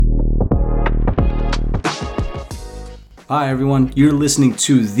Hi, everyone. You're listening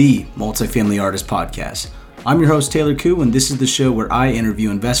to the Multifamily Artist Podcast. I'm your host, Taylor Koo, and this is the show where I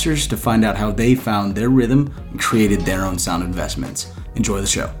interview investors to find out how they found their rhythm and created their own sound investments. Enjoy the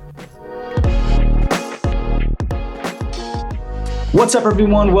show. What's up,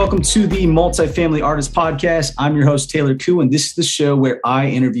 everyone? Welcome to the Multifamily Artist Podcast. I'm your host, Taylor Koo, and this is the show where I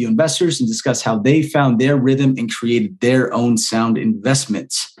interview investors and discuss how they found their rhythm and created their own sound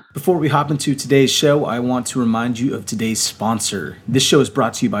investments. Before we hop into today's show, I want to remind you of today's sponsor. This show is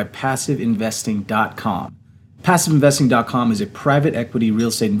brought to you by PassiveInvesting.com. PassiveInvesting.com is a private equity real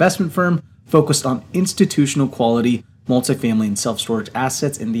estate investment firm focused on institutional quality, multifamily, and self-storage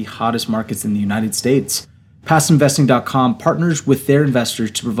assets in the hottest markets in the United States. PassiveInvesting.com partners with their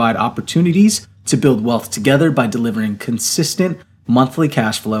investors to provide opportunities to build wealth together by delivering consistent monthly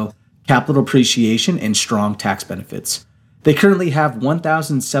cash flow, capital appreciation, and strong tax benefits. They currently have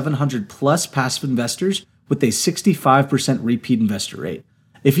 1,700 plus passive investors with a 65% repeat investor rate.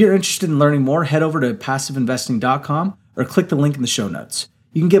 If you're interested in learning more, head over to PassiveInvesting.com or click the link in the show notes.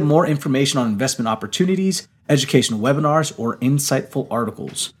 You can get more information on investment opportunities, educational webinars, or insightful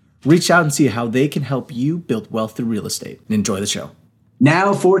articles. Reach out and see how they can help you build wealth through real estate. And enjoy the show.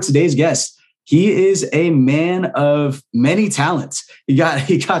 Now for today's guest. He is a man of many talents. He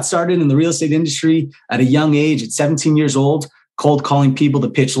got started in the real estate industry at a young age, at 17 years old, cold calling people to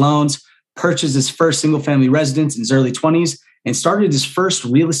pitch loans, purchased his first single-family residence in his early 20s, and started his first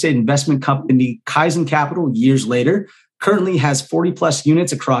real estate investment company, Kaizen Capital, years later. Currently has 40 plus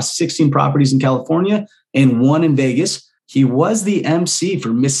units across 16 properties in California and one in Vegas. He was the MC for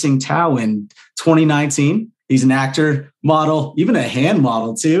Miss Tsingtao in 2019. He's an actor, model, even a hand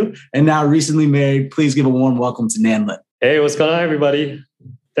model too, and now recently married. Please give a warm welcome to Nan Lin. Hey, what's going on, everybody?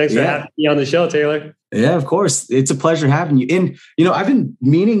 Thanks for having me on the show, Taylor. Yeah, of course. It's a pleasure having you. And, I've been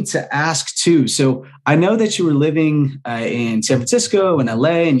meaning to ask too. So I know that you were living in San Francisco and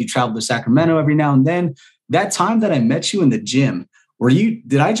LA, and you traveled to Sacramento every now and then. That time that I met you in the gym,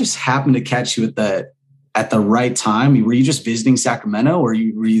 did I just happen to catch you at the right time? Were you just visiting Sacramento, or were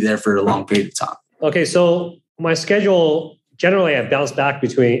you there for a long period of time? Okay, so my schedule, generally I bounce back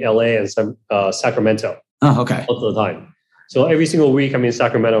between LA and Sacramento. Oh, okay. Most of the time. So every single week I'm in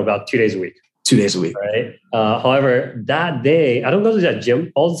Sacramento about 2 days a week. 2 days a week. Right. However, that day, I don't go to that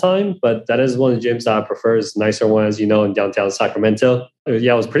gym all the time, but that is one of the gyms that I prefer. It's nicer one, as you know, in downtown Sacramento.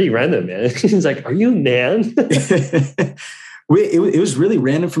 Yeah, it was pretty random, man. It's like, are you Nan? It was really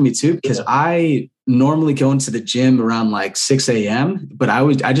random for me too, because I normally go into the gym around like 6 a.m., but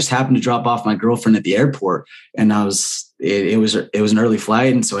I just happened to drop off my girlfriend at the airport, and it was an early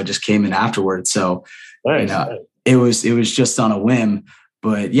flight, and so I just came in afterwards. So nice. It was just on a whim.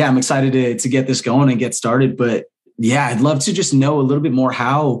 But yeah, I'm excited to get this going and get started. But yeah, I'd love to just know a little bit more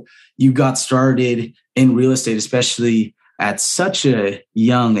how you got started in real estate, especially at such a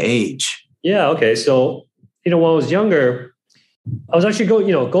young age. Yeah. Okay. So, when I was younger, I was actually going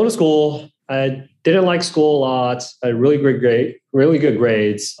to school. I didn't like school a lot. I had really good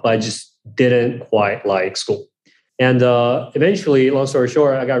grades, but I just didn't quite like school. And eventually, long story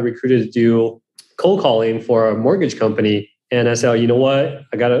short, I got recruited to do cold calling for a mortgage company. And I said, you know what?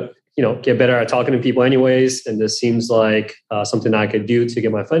 I got to, get better at talking to people anyways. And this seems like something I could do to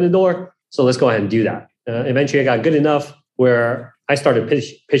get my foot in the door. So let's go ahead and do that. Eventually, I got good enough where I started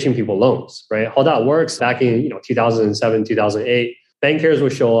pitching people loans, right? How that works back in 2007, 2008, bankers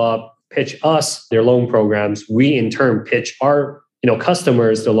would show up, pitch us their loan programs. We in turn pitch our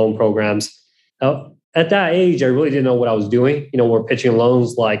customers their loan programs. At that age, I really didn't know what I was doing. We're pitching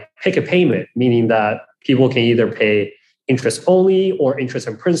loans like pick a payment, meaning that people can either pay interest only or interest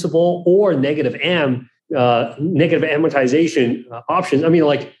and principal or negative amortization options. I mean,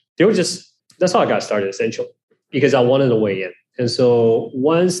 that's how I got started essentially, because I wanted to weigh in. And so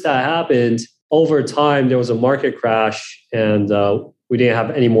once that happened, over time, there was a market crash and we didn't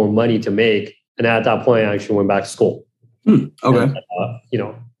have any more money to make. And at that point, I actually went back to school. Okay. And,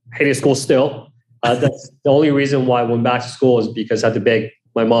 hated school still. That's the only reason why I went back to school is because I had to beg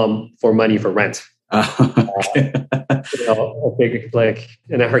my mom for money for rent. Okay.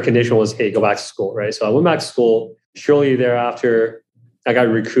 And her condition was, hey, go back to school, right? So I went back to school. Shortly thereafter, I got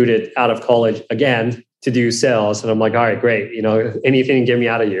recruited out of college again to do sales. And I'm like, all right, great. Anything to get me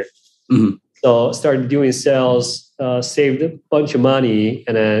out of here. Mm-hmm. So started doing sales, saved a bunch of money,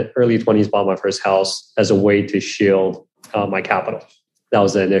 and in early 20s bought my first house as a way to shield my capital. That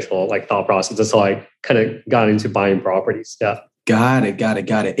was the initial thought process. That's how I kind of got into buying properties. Yeah. Got it.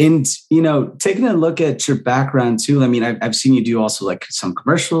 And, taking a look at your background too, I mean, I've seen you do also some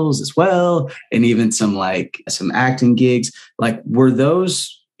commercials as well, and even some acting gigs. Were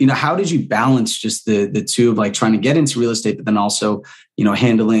those how did you balance just the two of like trying to get into real estate, but then also,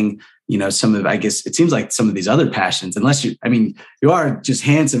 handling, some of, I guess it seems like some of these other passions, unless you are just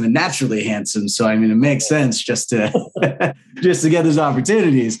handsome and naturally handsome. So, it makes sense just to, just to get those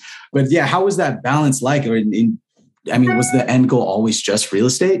opportunities. But yeah, how was that balance like? Was the end goal always just real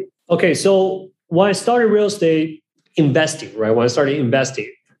estate? Okay. So when I started real estate investing, right? When I started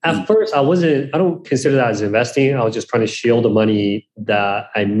investing, at first I don't consider that as investing. I was just trying to shield the money that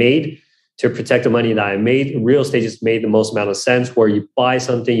I made to protect the money that I made. Real estate just made the most amount of sense, where you buy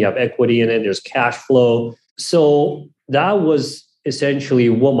something, you have equity in it, there's cash flow. So that was essentially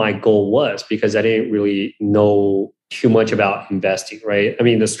what my goal was, because I didn't really know too much about investing, right?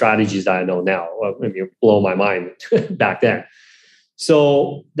 The strategies that I know now, blow my mind back then.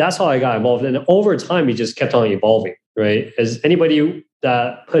 So that's how I got involved. And over time, it just kept on evolving, right? As anybody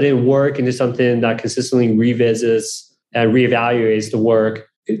that put in work into something that consistently revisits and reevaluates the work,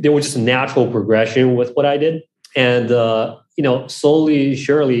 there was just a natural progression with what I did. And, slowly,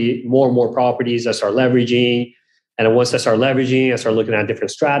 surely, more and more properties I start leveraging. And once I start leveraging, I start looking at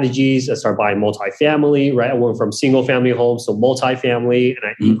different strategies. I start buying multifamily, right? I went from single family homes to multifamily, and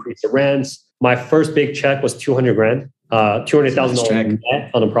I increased the rents. My first big check was $200,000, $200,000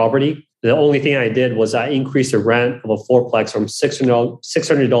 net on a property. The only thing I did was I increased the rent of a fourplex from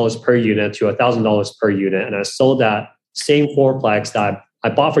 $600 per unit to $1,000 per unit. And I sold that same fourplex that I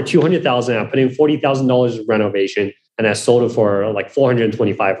bought for $200,000. I put in $40,000 of renovation, and I sold it for like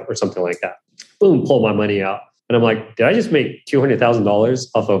 $425 or something like that. Boom, pulled my money out. And I'm like, did I just make $200,000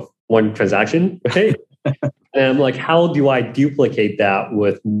 off of one transaction? Right? And I'm like, how do I duplicate that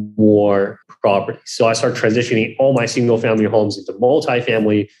with more properties? So I started transitioning all my single family homes into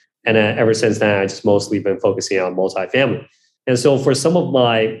multifamily. And ever since then, I just mostly been focusing on multifamily. And so for some of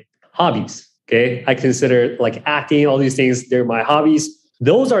my hobbies, okay, I consider like acting, all these things, they're my hobbies.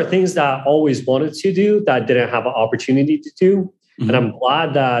 Those are things that I always wanted to do that I didn't have an opportunity to do. And I'm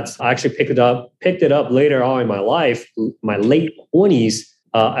glad that I actually picked it up later on in my life, my late 20s.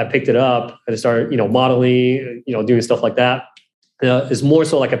 I picked it up and started, modeling, doing stuff like that. It's more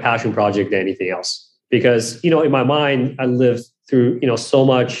so like a passion project than anything else. Because, in my mind, I lived through, so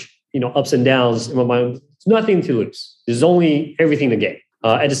much, ups and downs. In my mind, there's nothing to lose. There's only everything to gain.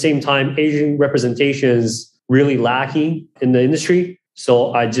 At the same time, Asian representation's really lacking in the industry.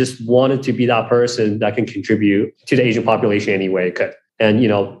 So I just wanted to be that person that can contribute to the Asian population any way it could. And,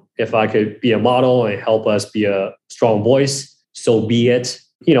 if I could be a model and help us be a strong voice, so be it.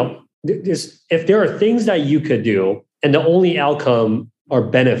 If there are things that you could do and the only outcome are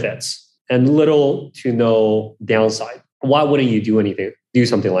benefits and little to no downside, why wouldn't you do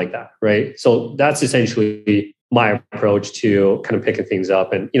something like that, right? So that's essentially my approach to kind of picking things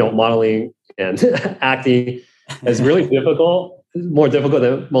up. And, modeling and acting is really difficult. More difficult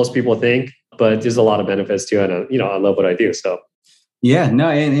than most people think, but there's a lot of benefits to it. And, I love what I do. So. Yeah, no.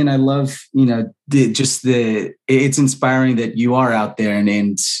 And I love, it's inspiring that you are out there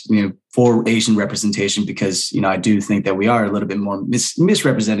and for Asian representation, because, I do think that we are a little bit more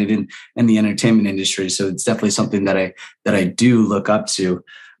misrepresented in the entertainment industry. So it's definitely something that I do look up to.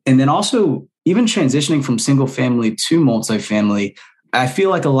 And then also even transitioning from single family to multifamily, I feel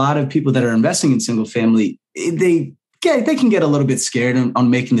like a lot of people that are investing in single family, they can get a little bit scared on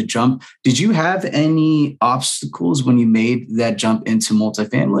making the jump. Did you have any obstacles when you made that jump into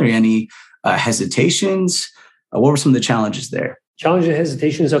multifamily, or any hesitations? What were some of the challenges there? Challenges and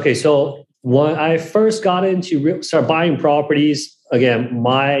hesitations. Okay, so when I first got into start buying properties, again,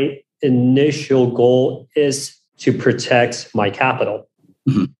 my initial goal is to protect my capital.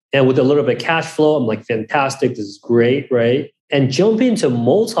 Mm-hmm. And with a little bit of cash flow, I'm like, fantastic, this is great, right? And jumping to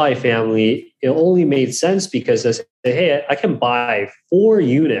multifamily, it only made sense because I said, hey, I can buy 4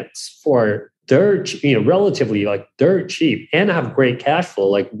 units for relatively like dirt cheap and have great cash flow.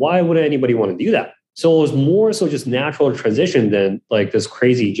 Like, why would anybody want to do that? So it was more so just natural transition than like this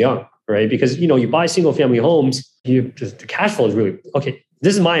crazy jump, right? Because, you buy single family homes, the cash flow is really, okay,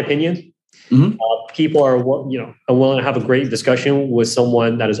 this is my opinion. Mm-hmm. People are, willing to have a great discussion with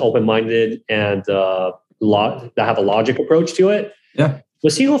someone that is open-minded and that have a logic approach to it. Yeah.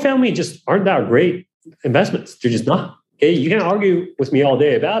 But single family just aren't that great investments. They're just not. Okay, you can argue with me all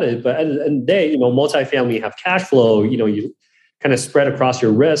day about it, but at the end of the day, multifamily have cash flow. You kind of spread across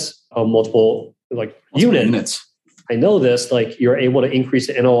your risk on multiple units. I know this. Like, you're able to increase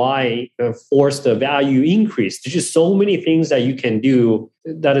the NOI and force the value increase. There's just so many things that you can do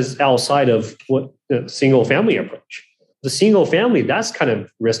that is outside of what the single family approach. The single family, that's kind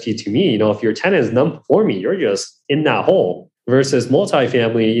of risky to me. If your tenant is non-performing, you're just in that hole. Versus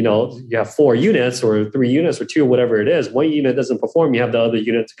multifamily, you have 4 units or 3 units or 2, whatever it is. One unit doesn't perform, you have the other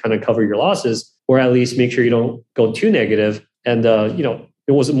unit to kind of cover your losses, or at least make sure you don't go too negative. And,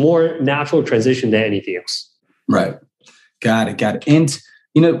 it was a more natural transition than anything else. Right. Got it. And,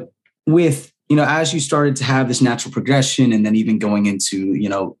 with, as you started to have this natural progression and then even going into,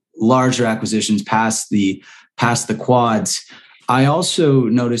 larger acquisitions past the quads, I also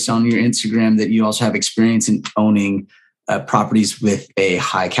noticed on your Instagram that you also have experience in owning properties with a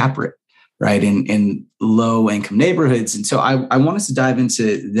high cap rate, right? In low income neighborhoods. And so I wanted to dive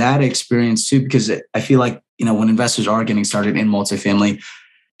into that experience too, because I feel like, when investors are getting started in multifamily,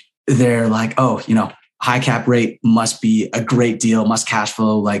 they're like, oh, high cap rate must be a great deal, must cash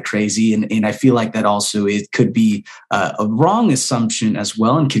flow like crazy. And I feel like that also it could be a wrong assumption as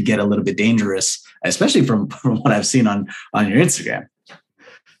well, and could get a little bit dangerous, especially from what I've seen on your Instagram.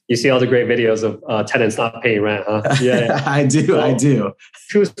 You see all the great videos of tenants not paying rent, huh? Yeah. I do.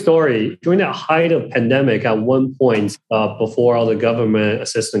 True story. During the height of pandemic, at one point, before all the government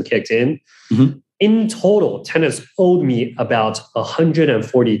assistance kicked in, in total, tenants owed me about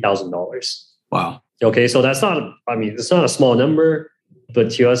 $140,000. Wow. Okay, so it's not a small number,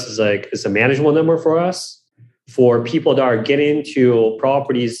 but to us, it's a manageable number for us. For people that are getting into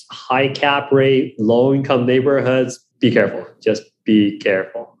properties, high cap rate, low income neighborhoods, be careful. Just be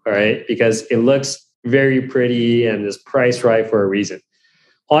careful. All right, because it looks very pretty and is priced right for a reason.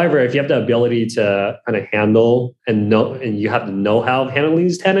 However, if you have the ability to kind of handle and you have the know-how of handling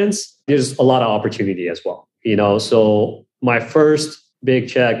these tenants, there's a lot of opportunity as well. So my first big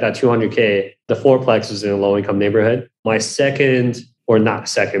check, that $200K, the fourplex was in a low-income neighborhood. My second, or not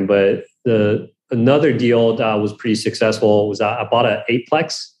second, but another deal that was pretty successful was I bought an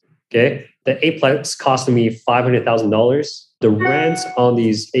eightplex. Okay, the eightplex costed me $500,000. The rents on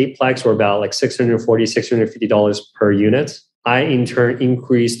these eightplex were about like $640, $650 per unit. I in turn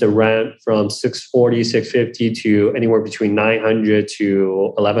increased the rent from $640, $650 to anywhere between $900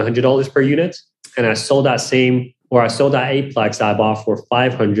 to $1,100 per unit. And I sold that eightplex that I bought for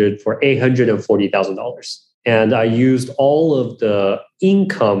 $500 for $840,000. And I used all of the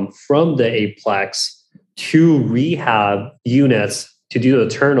income from the eightplex to rehab units to do the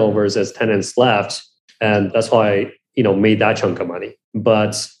turnovers as tenants left. And that's why I, made that chunk of money.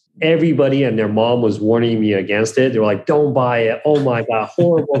 But everybody and their mom was warning me against it. They were like, don't buy it. Oh my God,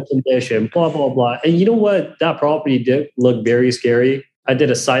 horrible condition, blah, blah, blah. And you know what? That property did look very scary. I did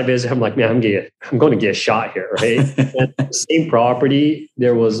a site visit. I'm like, man, I'm going to get shot here, right? And the same property,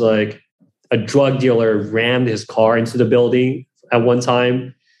 there was like a drug dealer rammed his car into the building at one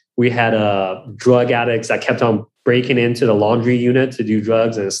time. We had drug addicts that kept on breaking into the laundry unit to do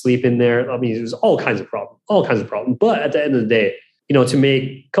drugs and sleep in there. I mean, it was all kinds of problems. But at the end of the day, to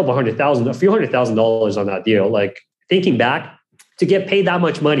make a few $100,000 on that deal, like thinking back, to get paid that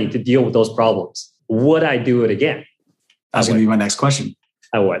much money to deal with those problems, would I do it again? That's going to be my next question.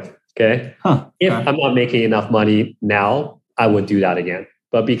 I would. Okay. If I'm not making enough money now, I would do that again.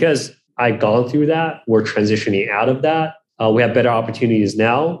 But because I've gone through that, we're transitioning out of that. We have better opportunities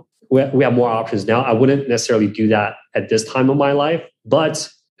now. We have more options now. I wouldn't necessarily do that at this time of my life. But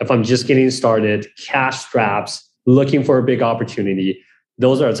if I'm just getting started, cash straps, looking for a big opportunity,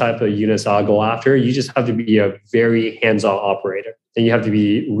 those are the type of units I'll go after. You just have to be a very hands-on operator. And you have to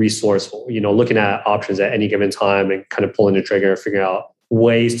be resourceful, looking at options at any given time and kind of pulling the trigger and figuring out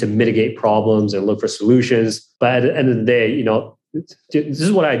ways to mitigate problems and look for solutions. But at the end of the day, this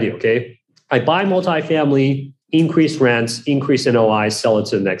is what I do, okay? I buy multifamily, increase rents, increase NOI, sell it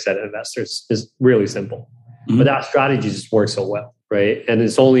to the next set of investors. It's really simple. Mm-hmm. But that strategy just works so well, right? And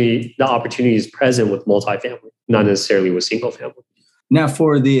it's only the opportunity is present with multifamily, not necessarily with single family. Now,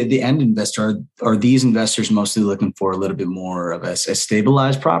 for the end investor, are these investors mostly looking for a little bit more of a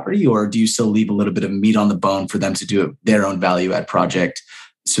stabilized property, or do you still leave a little bit of meat on the bone for them to do their own value add project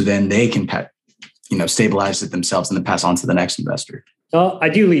so then they can stabilize it themselves and then pass on to the next investor? I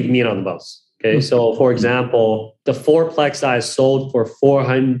do leave meat on the bones. Okay, so for example, the fourplex I sold for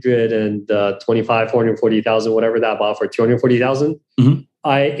 $440,000, whatever that bought for $240,000. Mm-hmm.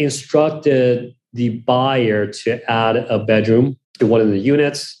 I instructed the buyer to add a bedroom to one of the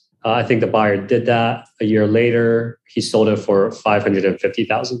units. I think the buyer did that. A year later, he sold it for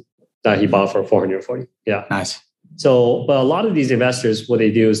 $550,000 that he bought for $440,000. Yeah, nice. So, but a lot of these investors, what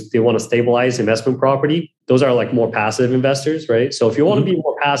they do is they want to stabilize investment property. Those are like more passive investors, right? So if you want to be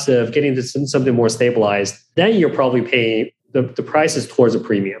more passive, getting into something more stabilized, then you're probably paying the price is towards a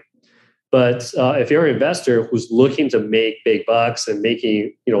premium. But if you're an investor who's looking to make big bucks and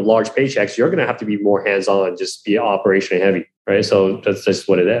making large paychecks, you're going to have to be more hands-on, just be operation heavy, right? So that's just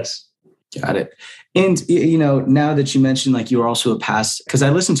what it is. Got it. And, now that you mentioned, like, you were also a past, because I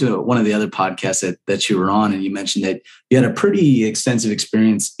listened to one of the other podcasts that you were on, and you mentioned that you had a pretty extensive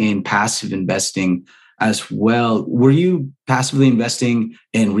experience in passive investing as well. Were you passively investing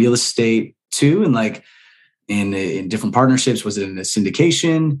in real estate too? And like in different partnerships? Was it in a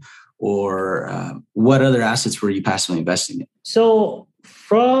syndication, or what other assets were you passively investing in? So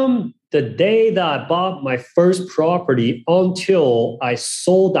from the day that I bought my first property until I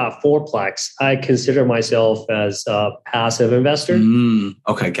sold that fourplex, I consider myself as a passive investor.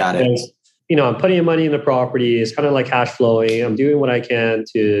 Okay, got it. Because, I'm putting in money in the property. It's kind of like cash flowing. I'm doing what I can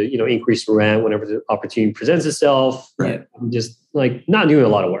to, increase rent whenever the opportunity presents itself. Right. I'm just like not doing a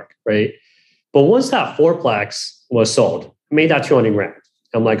lot of work, right? But once that fourplex was sold, I made that 200 grand.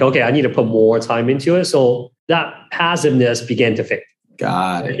 I'm like, okay, I need to put more time into it. So that passiveness began to fade.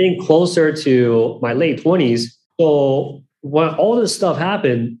 Got it. I think closer to my late 20s. So when all this stuff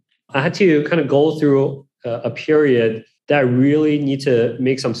happened, I had to kind of go through a period that I really need to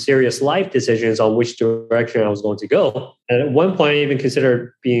make some serious life decisions on which direction I was going to go. And at one point, I even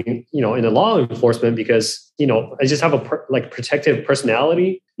considered being, in the law enforcement because, I just have a protective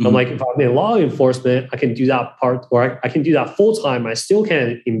personality. Mm-hmm. I'm like, if I'm in law enforcement, I can do that part, or I can do that full time. I still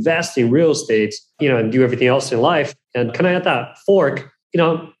can invest in real estate, and do everything else in life. And kind of at that fork,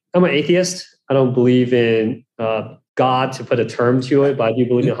 I'm an atheist. I don't believe in God, to put a term to it, but I do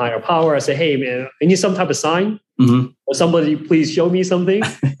believe in higher power. I say, hey, man, I need some type of sign. Mm-hmm. Or somebody please show me something.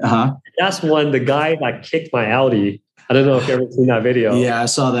 Uh-huh. That's when the guy that kicked my Audi, I don't know if you've ever seen that video. Yeah, I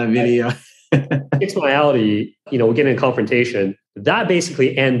saw that video. Kicks my Audi, we get in a confrontation. That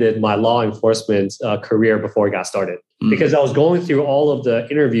basically ended my law enforcement career before it got started. Because I was going through all of the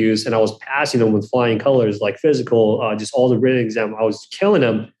interviews and I was passing them with flying colors, like physical, just all the written exam. I was killing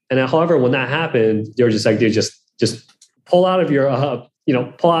them. And then, however, when that happened, they were just like, dude, just pull out of your,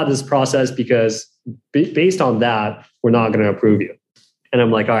 pull out of this process because based on that, we're not going to approve you. And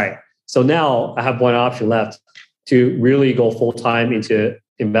I'm like, all right. So now I have one option left to really go full time into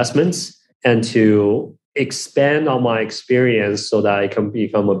investments and to expand on my experience so that I can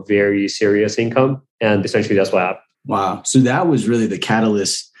become a very serious income. And essentially that's what happened. Wow. So that was really the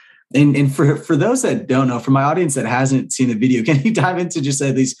catalyst. And for those that don't know, for my audience that hasn't seen the video, can you dive into just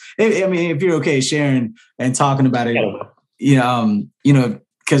at least, if you're okay sharing and talking about it,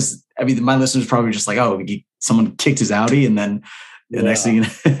 because my listeners probably just like, oh, someone kicked his Audi, and then the next thing,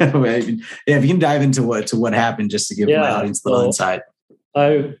 if you can dive into what happened, just to give my audience a little insight.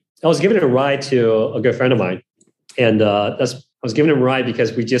 I was giving a ride to a good friend of mine, and I was giving him a ride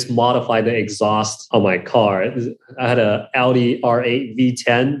because we just modified the exhaust on my car. I had an Audi R8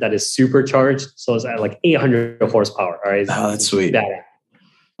 V10 that is supercharged, so it's at like 800 horsepower. All right, oh, that's sweet.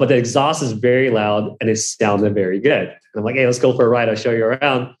 But the exhaust is very loud and it sounded very good. And I'm like, hey, let's go for a ride. I'll show you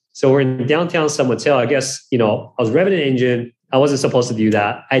around. So we're in downtown San Mateo. I guess, I was revving an engine. I wasn't supposed to do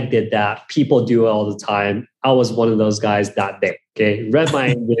that. I did that. People do it all the time. I was one of those guys that day. Okay. Rev my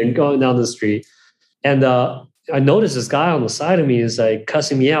engine, going down the street. And I noticed this guy on the side of me is like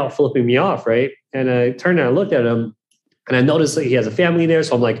cussing me out, flipping me off. Right. And I turned and I looked at him and I noticed that he has a family there.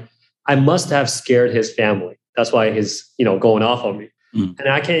 So I'm like, I must have scared his family. That's why he's, going off on me. And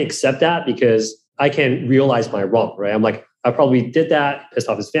I can't accept that because I can't realize my wrong, right? I'm like, I probably did that, pissed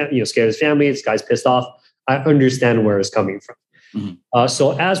off his family, scared his family. This guy's pissed off. I understand where it's coming from. Mm-hmm.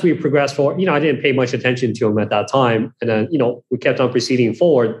 So as we progressed forward, I didn't pay much attention to him at that time. And then, we kept on proceeding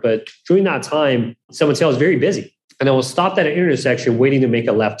forward. But during that time, San Mateo was very busy. And I was stopped at an intersection waiting to make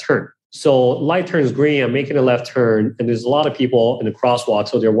a left turn. So light turns green, I'm making a left turn. And there's a lot of people in the crosswalk.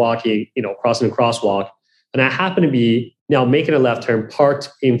 So they're walking, crossing the crosswalk. And I happen to be now making a left turn, parked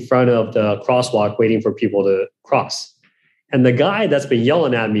in front of the crosswalk, waiting for people to cross. And the guy that's been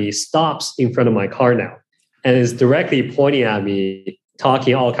yelling at me stops in front of my car now and is directly pointing at me,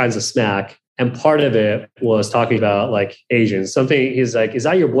 talking all kinds of smack. And part of it was talking about like Asians. Something he's like, is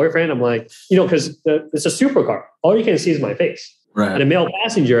that your boyfriend? I'm like, because it's a supercar. All you can see is my face. Right. And a male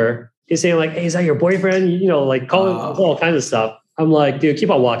passenger is saying like, hey, is that your boyfriend? Like calling all kinds of stuff. I'm like, dude, keep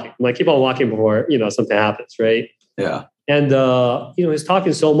on walking. I'm like, keep on walking before, something happens, right? Yeah. And, he's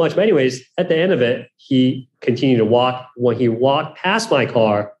talking so much. But anyways, at the end of it, he continued to walk. When he walked past my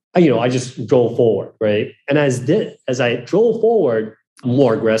car, I just drove forward, right? And as I drove forward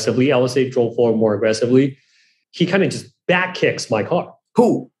more aggressively, I would say drove forward more aggressively, he kind of just back kicks my car.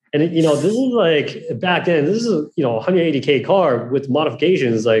 Cool. And, this is like back then, this is a, $180K car with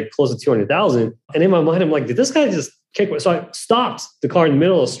modifications, like close to 200,000. And in my mind, I'm like, did this guy just kick? So I stopped the car in the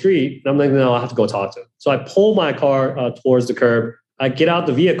middle of the street. And I'm like, no, I have to go talk to him. So I pull my car towards the curb. I get out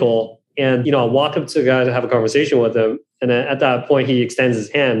the vehicle and, I walk up to the guy to have a conversation with him. And then at that point, he extends his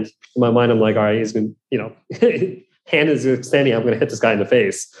hand. In my mind, I'm like, all right, he's been, hand is extending. I'm going to hit this guy in the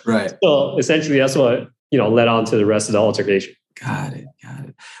face. Right. So essentially, that's what, led on to the rest of the altercation. Got it.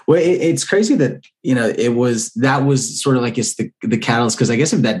 Well, it's crazy that, that was sort of like the catalyst, because I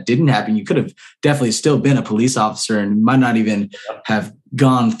guess if that didn't happen, you could have definitely still been a police officer and might not even have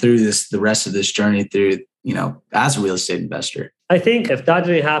gone through the rest of this journey through, as a real estate investor. I think if that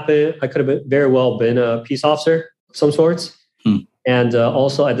didn't happen, I could have very well been a peace officer of some sorts. And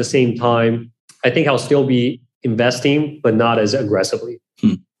also at the same time, I think I'll still be investing, but not as aggressively.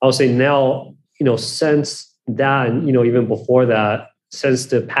 I'll say now, since that, and, even before that, since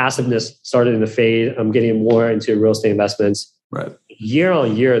the passiveness started in the fade, I'm getting more into real estate investments. Right. Year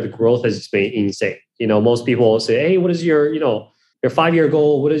on year, the growth has just been insane. Most people say, hey, what is your 5-year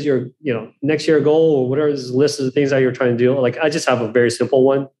goal? What is your, next year goal? Or what are this list of things that you're trying to do? Like, I just have a very simple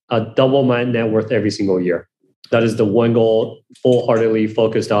one, double my net worth every single year. That is the one goal, full-heartedly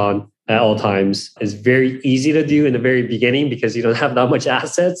focused on at all times. It's very easy to do in the very beginning because you don't have that much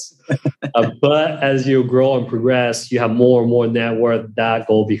assets. But as you grow and progress, you have more and more net worth, that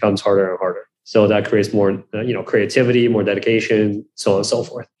goal becomes harder and harder. So that creates more, creativity, more dedication, so on and so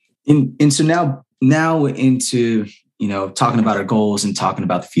forth. And so now into, talking about our goals and talking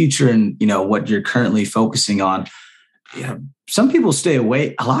about the future and, what you're currently focusing on. Some people stay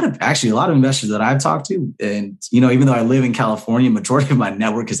away. A lot of investors that I've talked to, and, even though I live in California, majority of my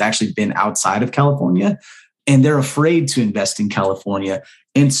network has actually been outside of California, and they're afraid to invest in California.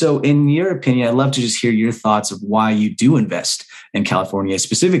 And so in your opinion, I'd love to just hear your thoughts of why you do invest in California,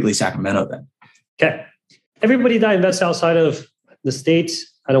 specifically Sacramento then. Okay. Everybody that invests outside of the States,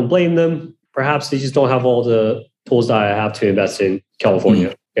 I don't blame them. Perhaps they just don't have all the tools that I have to invest in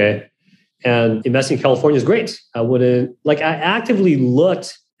California. Okay. And investing in California is great. I actively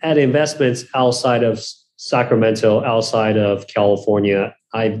looked at investments outside of Sacramento, outside of California.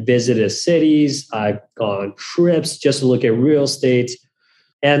 I visited cities. I've gone trips just to look at real estate.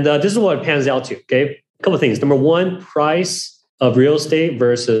 And this is what it pans out to. Okay. A couple of things. Number one, price of real estate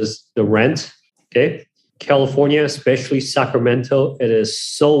versus the rent. Okay. California, especially Sacramento, it is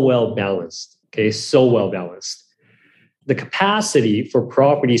so well balanced. Okay. So well balanced. The capacity for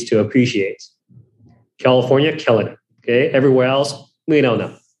properties to appreciate. California, killing it. Okay. Everywhere else, we don't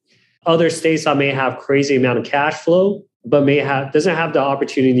know. Other states that may have crazy amount of cash flow, but doesn't have the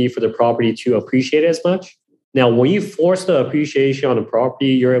opportunity for the property to appreciate as much. Now, when you force the appreciation on a property,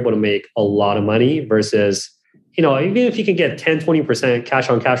 you're able to make a lot of money versus, even if you can get 10, 20% cash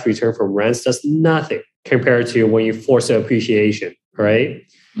on cash return from rents, that's nothing compared to when you force the appreciation, right?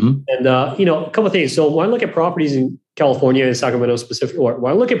 Mm-hmm. And, a couple of things. So when I look at properties in California and Sacramento specifically, or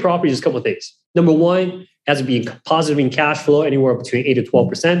when I look at properties, a couple of things. Number one, it has to be positive in cash flow, anywhere between 8 to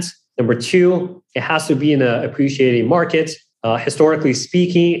 12%. Number two, it has to be in an appreciating market. Historically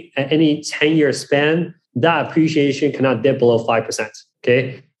speaking, at any 10-year span, that appreciation cannot dip below 5%.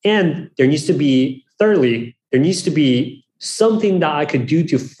 Okay. And there needs to be something that I could do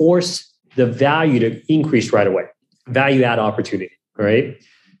to force the value to increase right away. Value add opportunity. All right.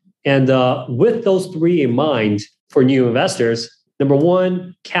 And with those three in mind for new investors, number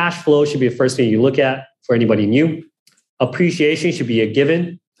one, cash flow should be the first thing you look at for anybody new. Appreciation should be a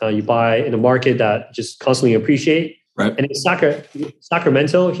given. You buy in a market that just constantly appreciate. Right. And in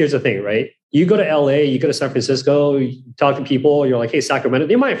Sacramento, here's the thing, right? You go to LA, you go to San Francisco, you talk to people, you're like, hey, Sacramento,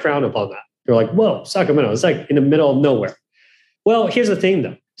 they might frown upon that. You're like, whoa, Sacramento, it's like in the middle of nowhere. Well, here's the thing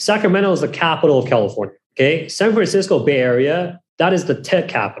though. Sacramento is the capital of California. Okay. San Francisco Bay Area, that is the tech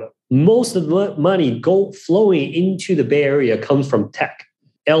capital. Most of the money flowing into the Bay Area comes from tech.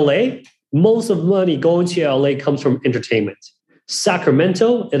 LA, most of the money going to LA comes from entertainment.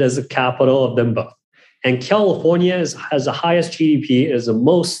 Sacramento, it is the capital of them both. And California has the highest GDP, it is the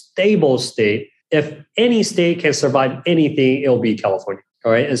most stable state. If any state can survive anything, it'll be California.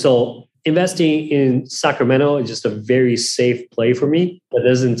 All right. And so investing in Sacramento is just a very safe play for me. It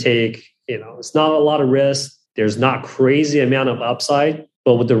doesn't take, it's not a lot of risk. There's not crazy amount of upside,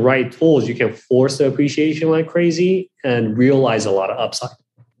 but with the right tools, you can force the appreciation like crazy and realize a lot of upside.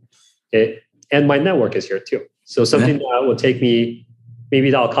 Okay. And my network is here too. So something that will take me,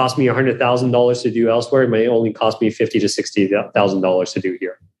 maybe that'll cost me $100,000 to do elsewhere. It may only cost me $50,000 to $60,000 to do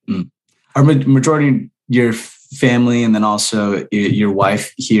here. Are majority your family and then also your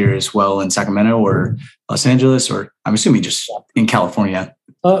wife here as well in Sacramento or Los Angeles, or I'm assuming just in California?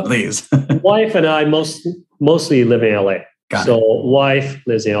 Please. Wife and I mostly live in LA. So wife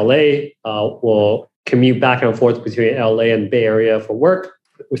lives in LA. We'll commute back and forth between LA and Bay Area for work.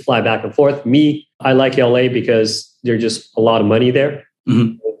 We fly back and forth. Me, I like LA because there's just a lot of money there.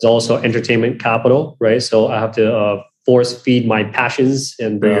 Mm-hmm. It's also entertainment capital, right? So I have to force feed my passions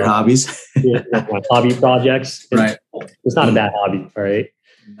and your hobbies, my hobby projects. Right. It's not a bad hobby, all right?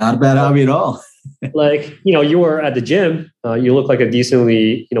 Not a bad hobby at all. Like, you were at the gym, you look like a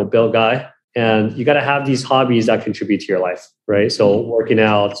decently, built guy, and you got to have these hobbies that contribute to your life, right? So working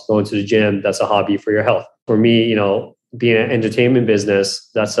out, going to the gym, that's a hobby for your health. For me, being an entertainment business,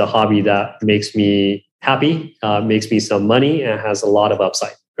 that's a hobby that makes me happy, makes me some money, and has a lot of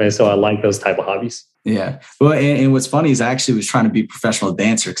upside, right? So I like those type of hobbies. Yeah. Well, and what's funny is I actually was trying to be a professional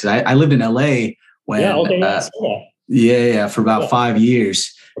dancer because I lived in LA when, for about 5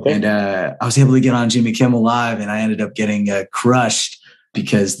 years. Okay. And I was able to get on Jimmy Kimmel Live, and I ended up getting crushed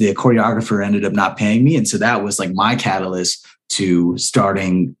because the choreographer ended up not paying me. And so that was like my catalyst to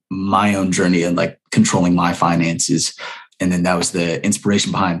starting my own journey and like controlling my finances. And then that was the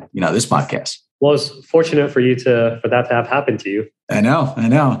inspiration behind, this podcast. Well, it's fortunate for that to have happened to you. I know.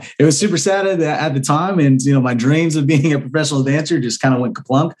 It was super sad at the time. And, my dreams of being a professional dancer just kind of went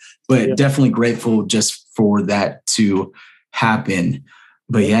kaplunk, but definitely grateful just for that to happen.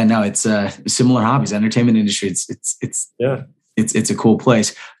 But yeah, no, it's similar hobbies, entertainment industry. It's a cool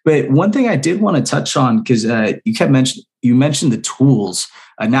place. But one thing I did want to touch on, because you mentioned the tools.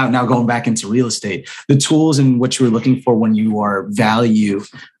 Now going back into real estate, the tools and what you were looking for when you are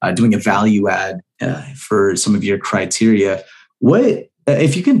doing a value add for some of your criteria. What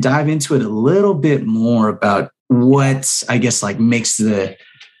if you can dive into it a little bit more about what I guess like makes the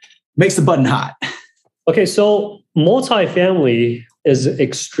button hot? Okay, so multifamily is an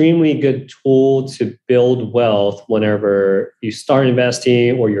extremely good tool to build wealth whenever you start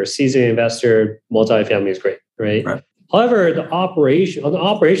investing or you're a seasoned investor. Multifamily is great, right? However, on the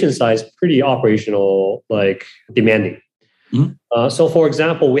operation side is pretty operational, like demanding. Mm-hmm. So for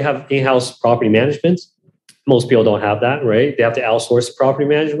example, we have in-house property management. Most people don't have that, right? They have to outsource property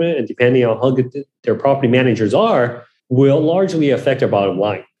management, and depending on how good their property managers are, will largely affect their bottom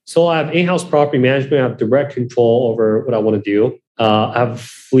line. So I have in-house property management. I have direct control over what I want to do. I have a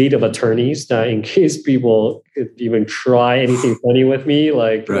fleet of attorneys that in case people even try anything funny with me,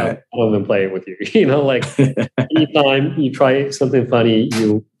 like I won't even play it with you. Like anytime you try something funny,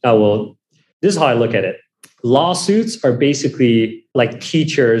 this is how I look at it. Lawsuits are basically like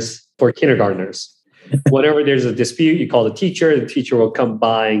teachers for kindergartners. Whenever there's a dispute, you call the teacher will come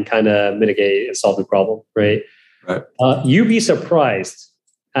by and kind of mitigate and solve the problem, right? You'd be surprised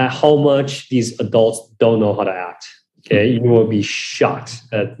at how much these adults don't know how to act. Okay, you will be shocked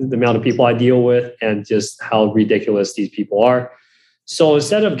at the amount of people I deal with and just how ridiculous these people are. So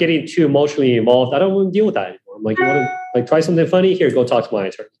instead of getting too emotionally involved, I don't want to deal with that anymore. I'm like, you want to try something funny? Here, go talk to my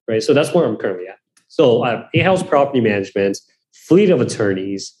attorney, right? So that's where I'm currently at. So I have in-house property management, fleet of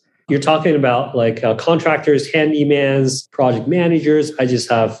attorneys. You're talking about contractors, handymans, project managers. I just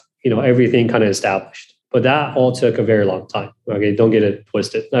have everything kind of established. But that all took a very long time. Okay, don't get it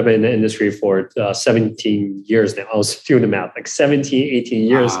twisted. I've been in the industry for 17 years now. I was doing the math, 17, 18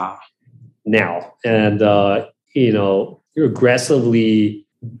 years now. And, you're aggressively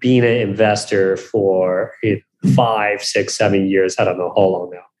being an investor for 5, 6, 7 years. I don't know how long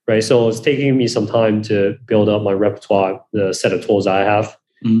now, right? So it's taking me some time to build up my repertoire, the set of tools I have.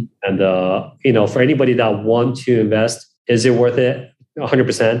 Mm-hmm. And, for anybody that wants to invest, is it worth it?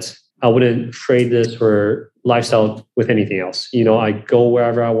 100%. I wouldn't trade this for lifestyle with anything else. I go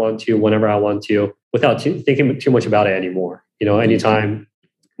wherever I want to, whenever I want to, without thinking too much about it anymore. Anytime.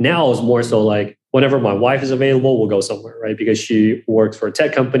 Now is more so like whenever my wife is available, we'll go somewhere, right? Because she works for a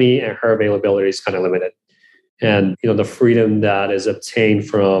tech company and her availability is kind of limited. And, the freedom that is obtained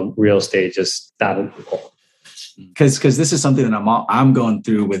from real estate, just that. Because this is something that I'm going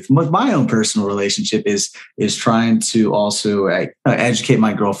through with my own personal relationship is trying to also educate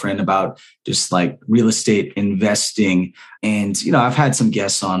my girlfriend about just like real estate investing. And, I've had some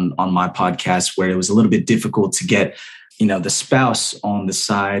guests on my podcast where it was a little bit difficult to get, the spouse on the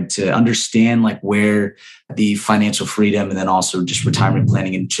side to understand like where the financial freedom and then also just retirement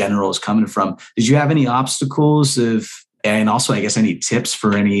planning in general is coming from. Did you have any obstacles and also, I guess, any tips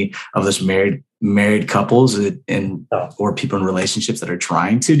for any of those married couples or people in relationships that are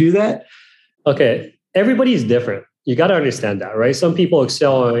trying to do that? Okay. Everybody's different. You got to understand that, right? Some people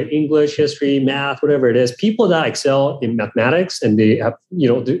excel in English, history, math, whatever it is. People that excel in mathematics and they have,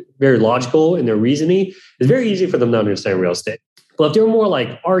 they're very logical in their reasoning, it's very easy for them to understand real estate. But if they're more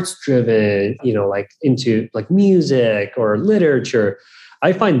like arts driven, like into like music or literature,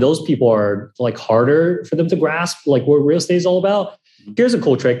 I find those people are like harder for them to grasp like what real estate is all about. Here's a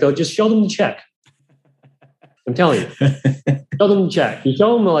cool trick though. Just show them the check. I'm telling you, show them the check. You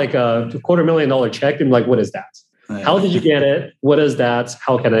show them like a $250,000 check and like, what is that? How did you get it? What is that?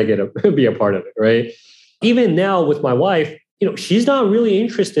 How can I be a part of it? Right. even now with my wife, she's not really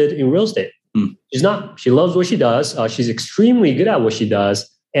interested in real estate. She's not. She loves what she does. She's extremely good at what she does.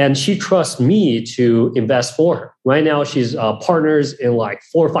 And she trusts me to invest for her. Right now, she's partners in like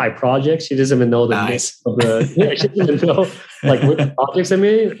 4 or 5 projects. She doesn't even know the name of the. She doesn't even know like what projects I'm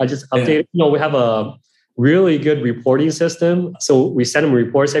in. I just update. We have a really good reporting system, so we send them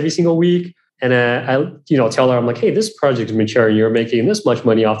reports every single week. And I tell her, I'm like, hey, this project is maturing. You're making this much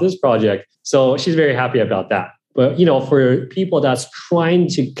money off this project. So she's very happy about that. But for people that's trying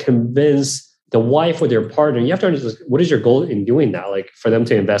to convince the wife or their partner, you have to understand, what is your goal in doing that? Like for them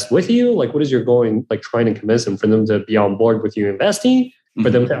to invest with you? Like what is your goal in like trying to convince them for them to be on board with you investing, for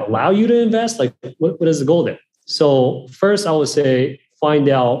them to allow you to invest? Like what is the goal there? So first I would say find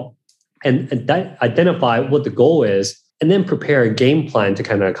out and identify what the goal is, and then prepare a game plan to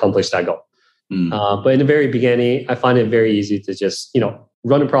kind of accomplish that goal. But in the very beginning, I find it very easy to just,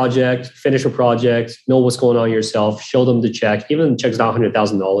 run a project, finish a project, know what's going on yourself, show them the check. Even the check's not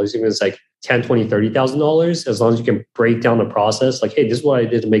 $100,000, even it's like $10, $20, $30,000, as long as you can break down the process. Like, hey, this is what I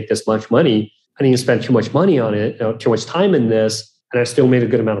did to make this much money. I didn't spend too much money on it, too much time in this, and I still made a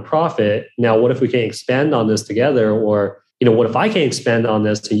good amount of profit. Now, what if we can expand on this together? Or, what if I can expand on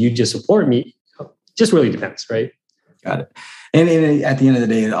this and you just support me? Just really depends, right? Got it. And at the end of the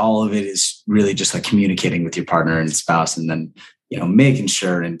day, all of it is really just like communicating with your partner and spouse, and then making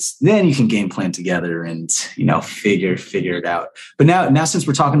sure, and then you can game plan together and figure it out. But now since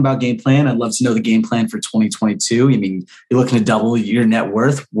we're talking about game plan, I'd love to know the game plan for 2022. I mean, you're looking to double your net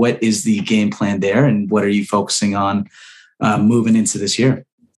worth. What is the game plan there, and what are you focusing on moving into this year?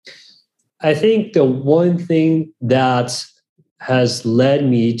 I think the one thing that has led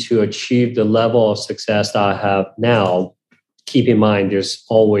me to achieve the level of success that I have now, keep in mind, there's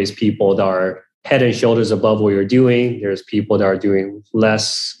always people that are head and shoulders above what you're doing. There's people that are doing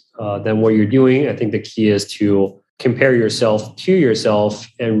less than what you're doing. I think the key is to compare yourself to yourself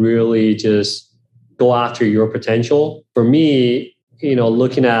and really just go after your potential. For me,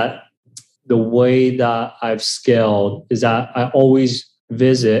 looking at the way that I've scaled is that I always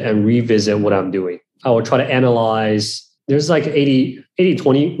visit and revisit what I'm doing. I will try to analyze. There's like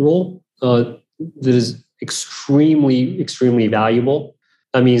 80-20 rule that is extremely, extremely valuable.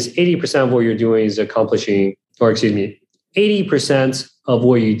 That means 80% of what you're doing is 80% of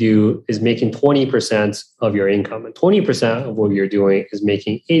what you do is making 20% of your income. And 20% of what you're doing is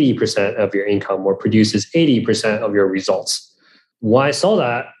making 80% of your income, or produces 80% of your results. When I saw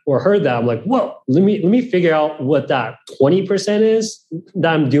that or heard that, I'm like, whoa, let me figure out what that 20% is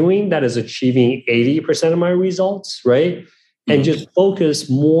that I'm doing that is achieving 80% of my results, right? And just focus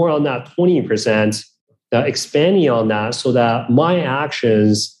more on that 20%. Expanding on that so that my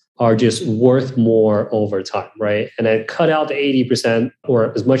actions are just worth more over time, right? And I cut out the 80%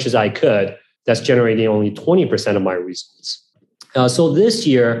 or as much as I could, that's generating only 20% of my results. So this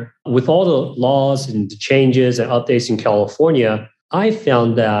year, with all the laws and the changes and updates in California, I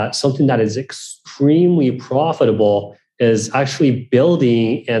found that something that is extremely profitable is actually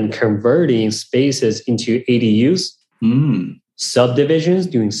building and converting spaces into ADUs, subdivisions,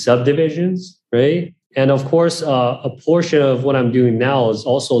 doing subdivisions, right? And of course, a portion of what I'm doing now is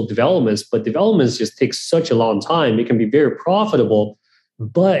also developments, but developments just take such a long time. It can be very profitable,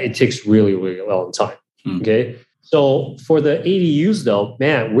 but it takes really, really long time. Okay. So for the ADUs though,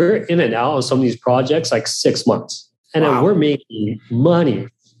 man, we're in and out on some of these projects like 6 months. And then we're making money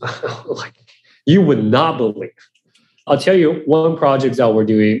like you would not believe. I'll tell you one project that we're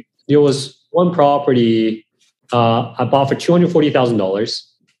doing. There was one property I bought for $240,000.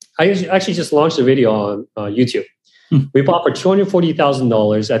 I actually just launched a video on YouTube. We bought for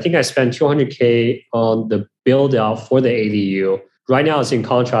 $240,000. I think I spent $200K on the build out for the ADU. Right now it's in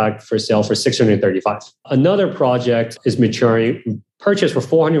contract for sale for $635,000. Another project is maturing, purchased for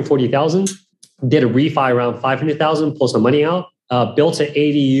 $440,000. Did a refi around $500,000, pulled some money out, built an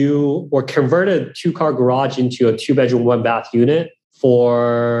ADU or converted a 2-car garage into a 2-bedroom, 1-bath unit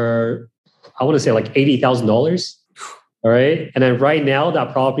for, I want to say like $80,000. All right. And then right now,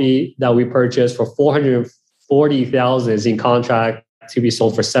 that property that we purchased for $440,000 is in contract to be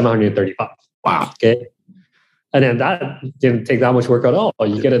sold for $735,000. Wow. Okay. And then that didn't take that much work at all.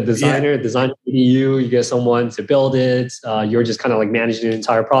 You get a designer, design ADU, you get someone to build it. You're just kind of like managing the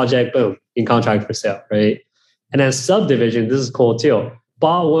entire project. Boom, in contract for sale, right? And then subdivision, this is cool too.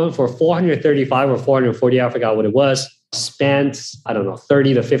 Bought one for $435,000 or $440,000, I forgot what it was. Spent, I don't know,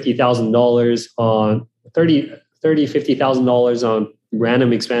 $30,000 to $50,000 on $50,000 on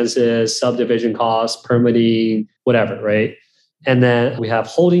random expenses, subdivision costs, permitting, whatever, right? And then we have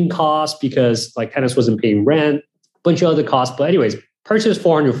holding costs because like tenants wasn't paying rent, a bunch of other costs. But anyways, purchased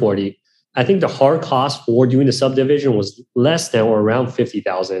 $440,000, I think the hard cost for doing the subdivision was less than or around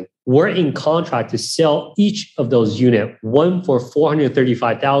 $50,000. We're in contract to sell each of those units, one for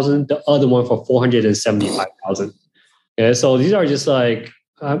 $435,000, the other one for $475,000. Okay, so these are just like,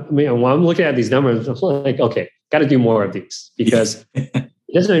 when I'm looking at these numbers, I'm like, okay, got to do more of these because it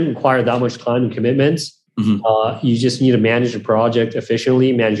doesn't require that much time and commitment. Mm-hmm. You just need to manage the project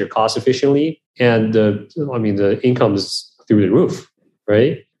efficiently, manage your costs efficiently, and the income is through the roof,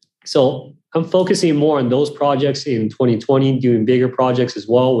 right? So I'm focusing more on those projects in 2020, doing bigger projects as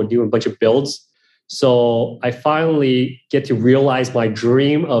well. We're doing a bunch of builds. So I finally get to realize my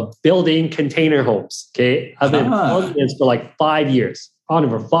dream of building container homes. Okay, I've been on this for like 5 years. On it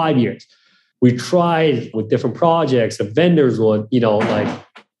for 5 years. We tried with different projects. The vendors would,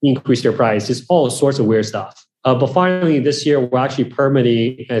 increase their price. Just all sorts of weird stuff. But finally, this year we're actually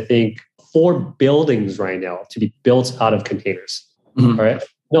permitting, I think, 4 buildings right now to be built out of containers. Mm-hmm. All right.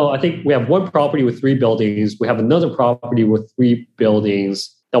 No, I think we have 1 property with 3 buildings. We have another property with 3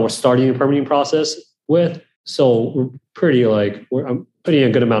 buildings that we're starting the permitting process with. So we're pretty I'm putting a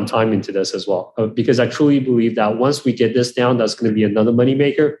good amount of time into this as well, because I truly believe that once we get this down, that's going to be another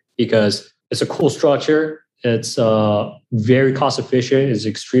moneymaker because it's a cool structure. It's very cost efficient. It's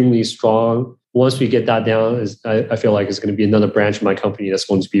extremely strong. Once we get that down, I feel like it's going to be another branch of my company that's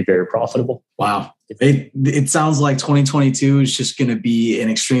going to be very profitable. Wow. It sounds like 2022 is just going to be an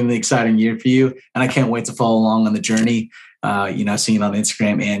extremely exciting year for you. And I can't wait to follow along on the journey, seeing it on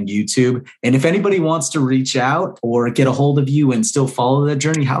Instagram and YouTube. And if anybody wants to reach out or get a hold of you and still follow that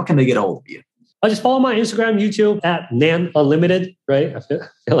journey, how can they get a hold of you? I just follow my Instagram, YouTube at Nan Unlimited, right? I feel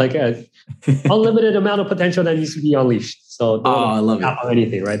like an unlimited amount of potential that needs to be unleashed. So I love it.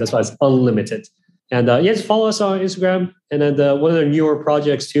 Anything, right? That's why it's unlimited. And just follow us on Instagram. And then one of the newer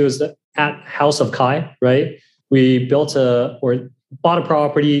projects too is at House of Kai, right? We bought a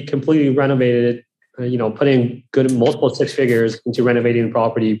property, completely renovated it, put in multiple 6 figures into renovating the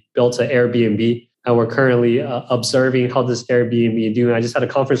property, built an Airbnb. And we're currently observing how this Airbnb is doing. I just had a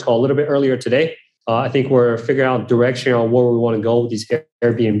conference call a little bit earlier today. I think we're figuring out direction on where we want to go with these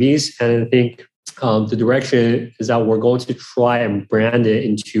Airbnbs. And I think the direction is that we're going to try and brand it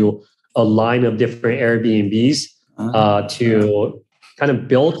into a line of different Airbnbs to kind of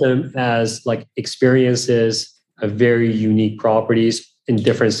build them as like experiences of very unique properties in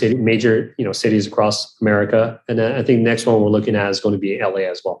different major cities across America. And then I think the next one we're looking at is going to be LA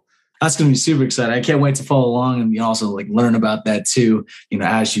as well. That's going to be super exciting. I can't wait to follow along and also learn about that too,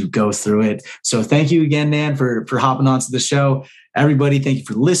 as you go through it. So thank you again, Nan, for hopping onto the show. Everybody, thank you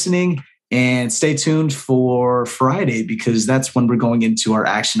for listening and stay tuned for Friday because that's when we're going into our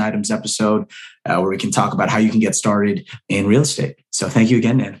action items episode where we can talk about how you can get started in real estate. So thank you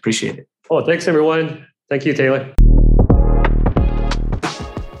again, Nan. Appreciate it. Oh, thanks everyone. Thank you, Taylor.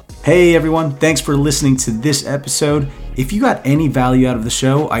 Hey everyone, thanks for listening to this episode. If you got any value out of the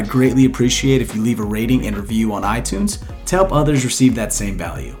show, I'd greatly appreciate if you leave a rating and review on iTunes to help others receive that same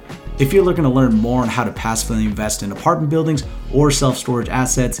value. If you're looking to learn more on how to passively invest in apartment buildings or self-storage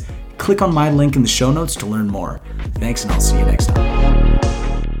assets, click on my link in the show notes to learn more. Thanks, and I'll see you next time.